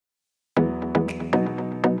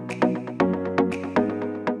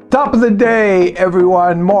Top of the day,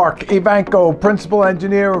 everyone. Mark Ivanko, Principal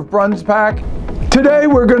Engineer of BRUNS-PAK. Today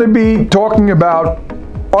we're going to be talking about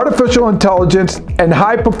artificial intelligence and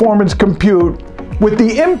high-performance compute with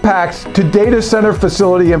the impacts to data center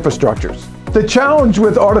facility infrastructures. The challenge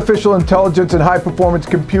with artificial intelligence and high-performance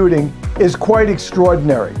computing is quite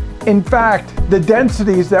extraordinary. In fact, the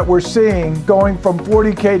densities that we're seeing going from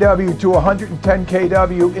 40 kW to 110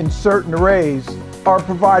 kW in certain arrays are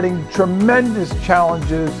providing tremendous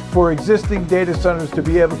challenges for existing data centers to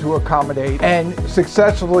be able to accommodate and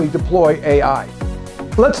successfully deploy AI.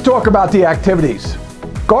 Let's talk about the activities.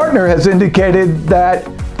 Gartner has indicated that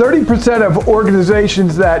 30% of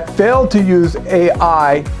organizations that fail to use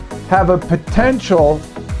AI have a potential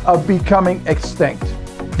of becoming extinct.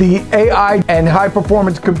 The AI and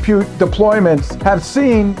high-performance compute deployments have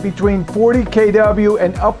seen between 40 kW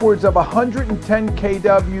and upwards of 110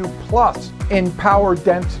 kW plus in power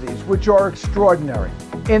densities, which are extraordinary.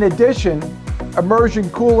 In addition, immersion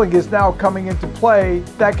cooling is now coming into play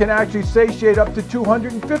that can actually satiate up to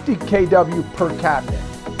 250 kW per cabinet.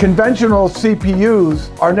 Conventional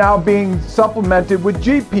CPUs are now being supplemented with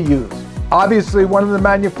GPUs. Obviously, one of the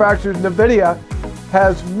manufacturers, NVIDIA,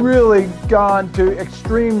 has really gone to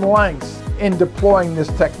extreme lengths in deploying this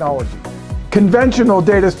technology. Conventional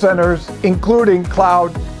data centers, including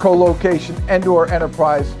cloud, co-location, and/or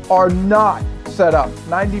enterprise, are not set up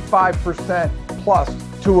 95% plus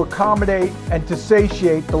to accommodate and to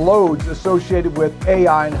satiate the loads associated with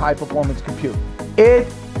AI and high-performance compute. It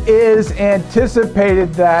is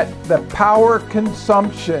anticipated that the power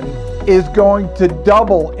consumption is going to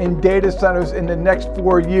double in data centers in the next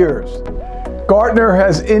 4 years. Gartner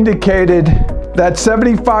has indicated that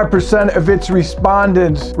 75% of its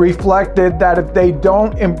respondents reflected that if they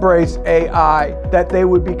don't embrace AI, that they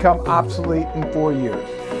would become obsolete in 4 years.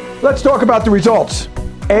 Let's talk about the results.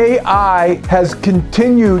 AI has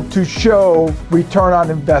continued to show return on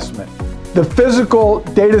investment. The physical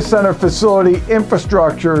data center facility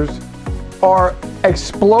infrastructures are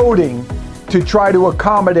exploding to try to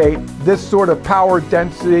accommodate this sort of power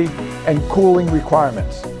density and cooling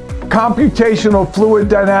requirements. Computational fluid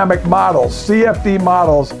dynamic models, CFD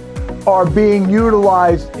models, are being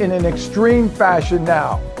utilized in an extreme fashion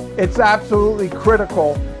now. It's absolutely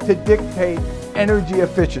critical to dictate energy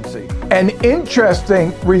efficiency. An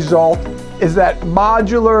interesting result is that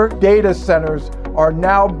modular data centers are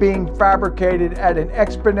now being fabricated at an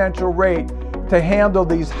exponential rate to handle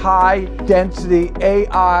these high-density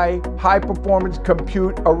AI, high-performance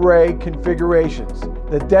compute array configurations.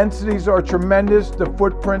 The densities are tremendous, the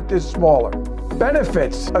footprint is smaller.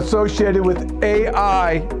 Benefits associated with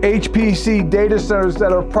AI, HPC data centers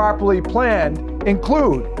that are properly planned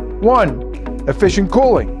include 1. Efficient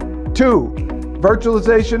cooling. 2.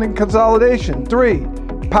 Virtualization and consolidation. 3.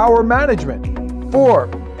 Power management. 4.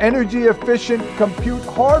 Energy efficient compute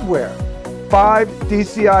hardware. 5.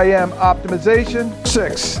 DCIM optimization.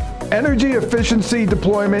 6. Energy efficiency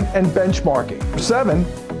deployment and benchmarking. 7.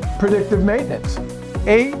 Predictive maintenance.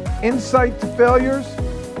 8. Insight to failures.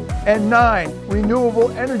 And 9.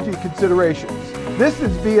 Renewable energy considerations. This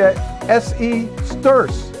is via SE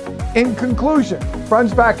STIRS. In conclusion,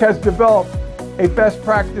 BRUNS-PAK has developed a best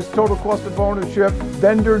practice total cost of ownership,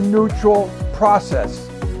 vendor neutral process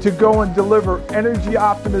to go and deliver energy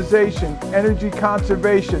optimization, energy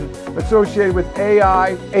conservation associated with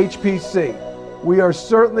AI, HPC. We are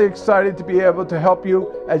certainly excited to be able to help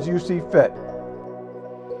you as you see fit.